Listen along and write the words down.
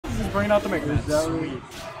bringing out the Megaman. Sweet.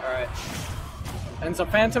 Alright. And so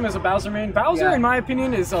Phantom is a Bowser main. Bowser, in my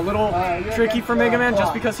opinion, is a little tricky for Megaman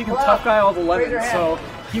just because he can tough guy all the lemons. So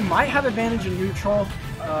he might have advantage in neutral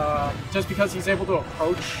just because he's able to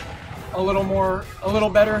approach a little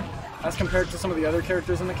better as compared to some of the other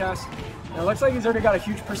characters in the cast. And it looks like he's already got a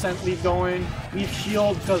huge percent lead going. Leaf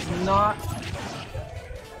Shield does not.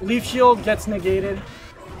 Leaf Shield gets negated.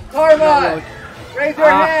 Karma! Raise your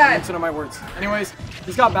hand! Listen to my words. Anyways,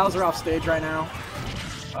 he's got Bowser off stage right now.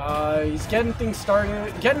 He's getting things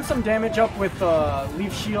started, getting some damage up with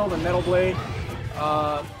Leaf Shield and Metal Blade.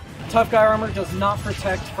 Tough Guy Armor does not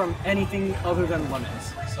protect from anything other than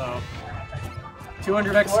lemons. So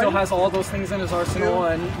 200X still has all those things in his arsenal,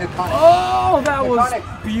 and oh, that was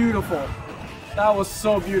beautiful. That was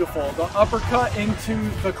so beautiful. The uppercut into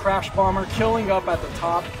the Crash Bomber, killing up at the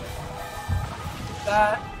top.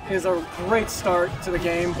 That is a great start to the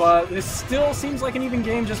game, but this still seems like an even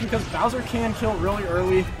game just because Bowser can kill really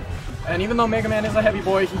early, and even though Mega Man is a heavy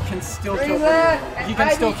boy, he can still kill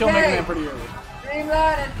Mega Man pretty early.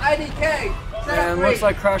 Dreamland and IDK. And looks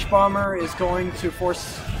like Crash Bomber is going to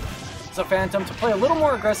force the Phantom to play a little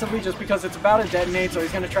more aggressively just because it's about to detonate, so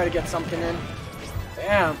he's going to try to get something in.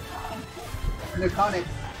 Damn.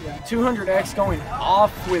 200X going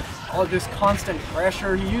off with all this constant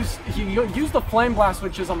pressure. He used the Flame Blast,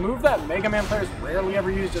 which is a move that Mega Man players rarely ever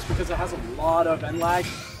use just because it has a lot of end lag.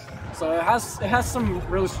 So it has some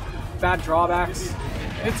really bad drawbacks.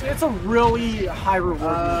 It's a really high reward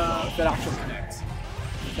move that actually connects.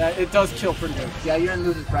 That it does kill pretty good. Yeah, you're in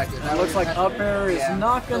losers bracket. It looks like up air is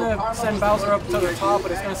not gonna send Bowser up to the top,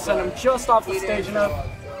 but it's gonna send him just off the stage enough.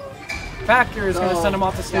 Back air is going to send him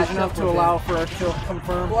off the stage enough to allow for a kill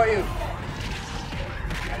confirm.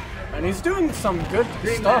 And he's doing some good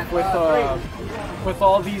stuff with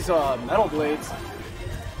all these metal blades.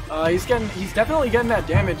 He's definitely getting that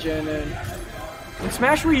damage in. And in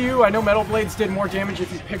Smash Wii U, I know metal blades did more damage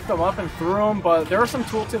if you picked them up and threw them, but there are some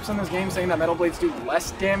tooltips in this game saying that metal blades do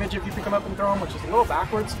less damage if you pick them up and throw them, which is a little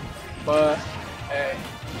backwards. But hey,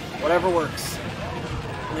 whatever works.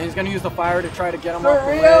 And he's going to use the fire to try to get him off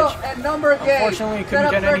the ledge. Unfortunately, he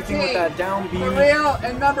couldn't get anything with that down B.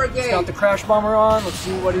 He's got the Crash Bomber on. Let's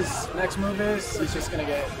see what his next move is. He's just going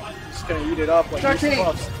to eat it up like these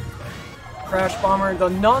puffs. Crash Bomber, the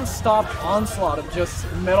non-stop onslaught of just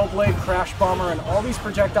Metal Blade, Crash Bomber, and all these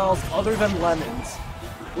projectiles other than lemons.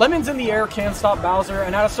 Lemons in the air can stop Bowser,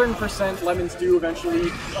 and at a certain percent, lemons do eventually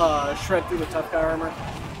shred through the Tough Guy armor.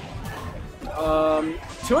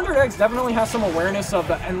 200X definitely has some awareness of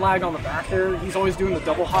the end lag on the back there. He's always doing the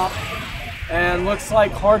double hop. And looks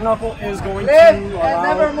like Hard Knuckle is going to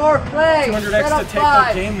allow 200X to take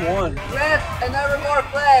the game one. And never more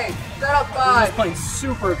play. Set up 5. He's playing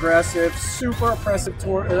super aggressive, super oppressive,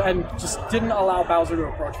 and just didn't allow Bowser to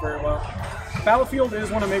approach very well. Battlefield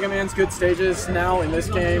is one of Mega Man's good stages now in this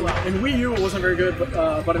game. In Wii U it wasn't very good,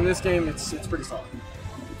 but in this game it's pretty solid.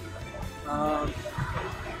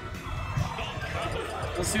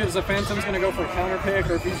 Let's see if the Phantom's going to go for a counter pick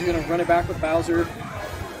or if he's going to run it back with Bowser.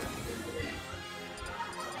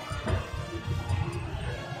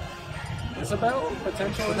 Isabelle,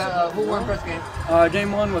 potentially. Who won first game?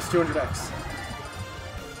 Game 1 was 200X.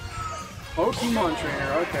 Pokemon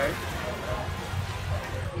Trainer, okay.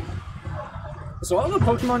 So all the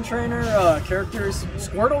Pokemon Trainer characters,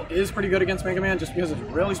 Squirtle is pretty good against Mega Man just because it's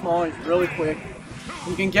really small and he's really quick.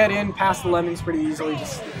 You can get in past the lemons pretty easily.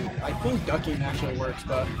 Just, I think ducking actually works,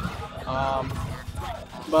 but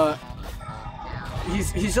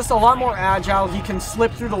he's just a lot more agile. He can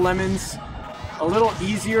slip through the lemons a little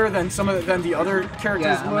easier than the other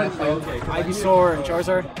characters would, like Ivysaur and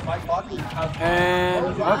Charizard.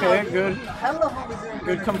 And okay,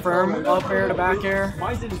 good confirm. Up air to back air.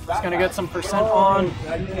 He's gonna get some percent on.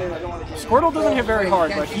 Squirtle doesn't hit very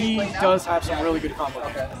hard, but he does have some really good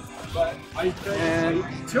combos. And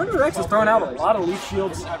 200X is throwing out a lot of Leaf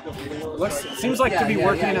Shields. Seems like to be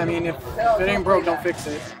working. I mean, if it ain't broke, don't fix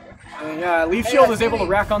it. And yeah, Leaf Shield is able to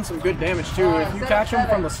rack on some good damage too. If you catch him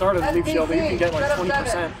from the start of the Leaf Shield, you can get like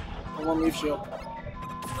 20% on one Leaf Shield.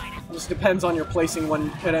 It just depends on your placing when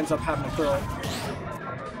it ends up having to throw it.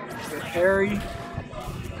 Good parry.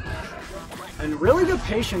 And really good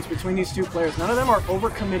patience between these two players. None of them are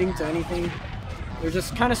overcommitting to anything. They're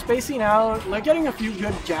just kind of spacing out, like getting a few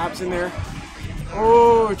good jabs in there.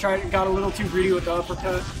 Oh, got a little too greedy with the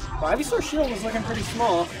uppercut. But Ivysaur's shield was looking pretty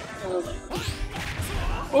small.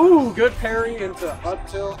 Oh, good parry into up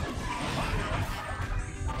tilt.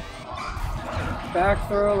 Back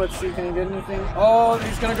throw, let's see, can he get anything? Oh,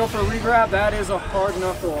 he's gonna go for a regrab. That is a hard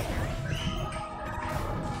knuckle.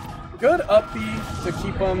 Good up B to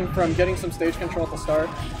keep him from getting some stage control at the start.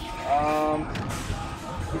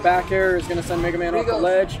 Back air is going to send Megaman off the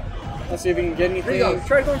ledge. Let's see if he can get anything.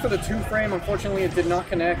 Tried going for the 2-frame. Unfortunately, it did not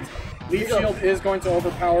connect. Leaf Shield is going to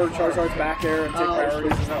overpower Charizard's back air and take priority.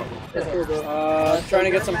 Trying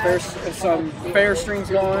to get some fair strings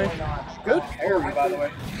going. Good parry, by the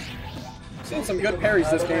way. Seeing some good parries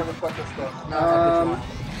this game.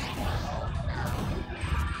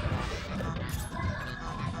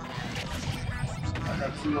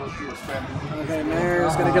 Okay,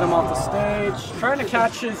 Mayor's gonna get him off the stage. Trying to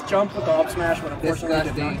catch his jump with the up smash, but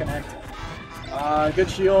unfortunately did not connect. Good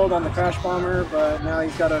shield on the Crash Bomber, but now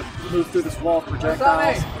he's got to move through this wall of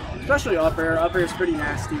projectiles. Especially up air. Up air is pretty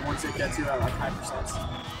nasty once it gets you at like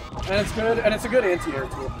 5%. And it's good, and it's a good anti-air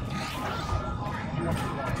tool.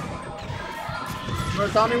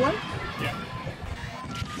 Tommy one? Yeah.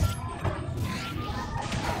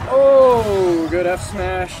 Oh, good F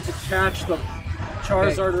smash to catch the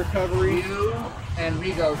Charizard recovery. And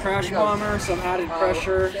Rigo. Crash Bomber, some added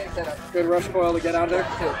pressure. Good rush coil to get out of there.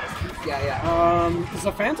 Because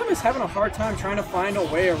the Phantom is having a hard time trying to find a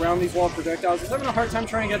way around these wall projectiles. He's having a hard time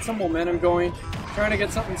trying to get some momentum going, trying to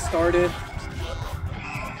get something started.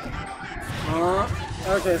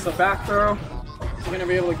 Okay, so back throw. Is he going to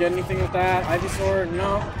be able to get anything with that? Ivysaur,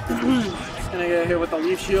 no. He's going to get hit with the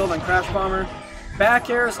Leaf Shield and Crash Bomber. Back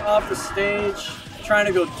air is off the stage. Trying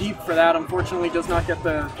to go deep for that. Unfortunately, does not get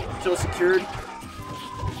the kill secured.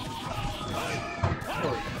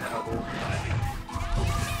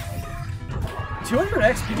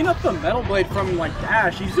 200X picking up the Metal Blade from like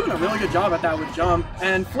dash. He's doing a really good job at that with jump.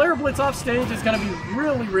 And Flare Blitz off stage is going to be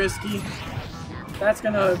really risky. That's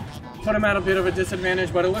going to put him at a bit of a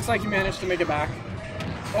disadvantage, but it looks like he managed to make it back.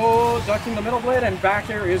 Oh, ducking the Metal Blade, and back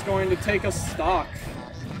air is going to take a stock.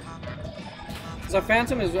 The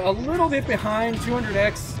Phantom is a little bit behind.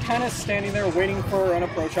 200X kind of standing there waiting for an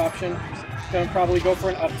approach option. Going to probably go for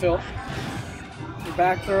an up tilt.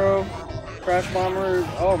 Back throw. Crash Bomber.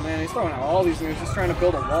 Oh man, he's throwing out all these moves. He's trying to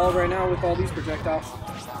build a wall right now with all these projectiles.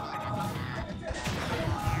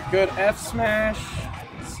 Good F smash.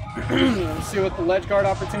 Let's see what the ledge guard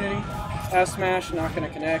opportunity. F smash, not going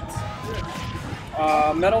to connect.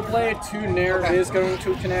 Metal Blade to Nair is going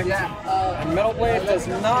to connect. And Metal Blade does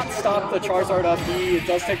not stop the Charizard up B. It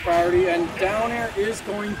does take priority, and down air is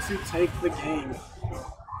going to take the game.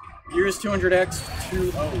 Here's 200X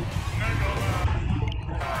 2-0.